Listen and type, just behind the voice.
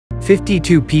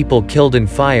52 people killed in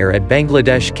fire at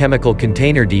Bangladesh chemical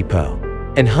container depot.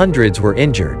 And hundreds were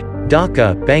injured.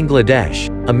 Dhaka, Bangladesh.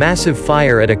 A massive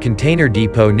fire at a container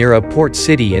depot near a port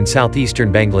city in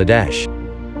southeastern Bangladesh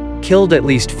killed at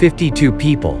least 52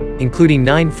 people, including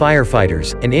 9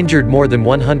 firefighters, and injured more than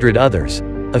 100 others,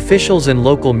 officials and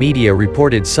local media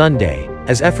reported Sunday,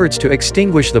 as efforts to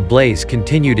extinguish the blaze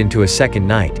continued into a second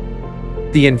night.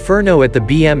 The inferno at the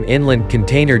BM Inland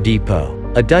Container Depot,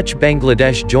 a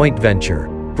Dutch-Bangladesh joint venture,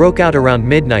 broke out around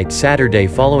midnight Saturday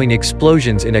following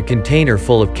explosions in a container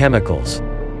full of chemicals.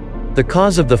 The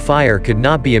cause of the fire could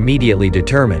not be immediately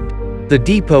determined. The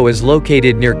depot is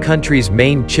located near country's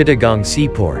main Chittagong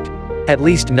seaport. At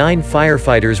least 9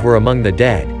 firefighters were among the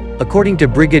dead, according to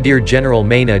Brigadier General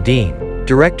Main Uddin,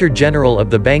 Director General of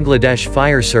the Bangladesh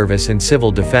Fire Service and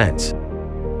Civil Defense.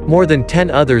 More than 10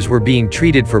 others were being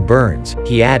treated for burns,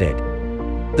 he added.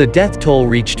 The death toll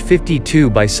reached 52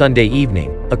 by Sunday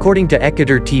evening, according to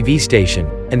Ekater TV station,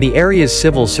 and the area's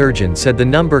civil surgeon said the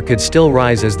number could still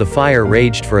rise as the fire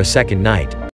raged for a second night.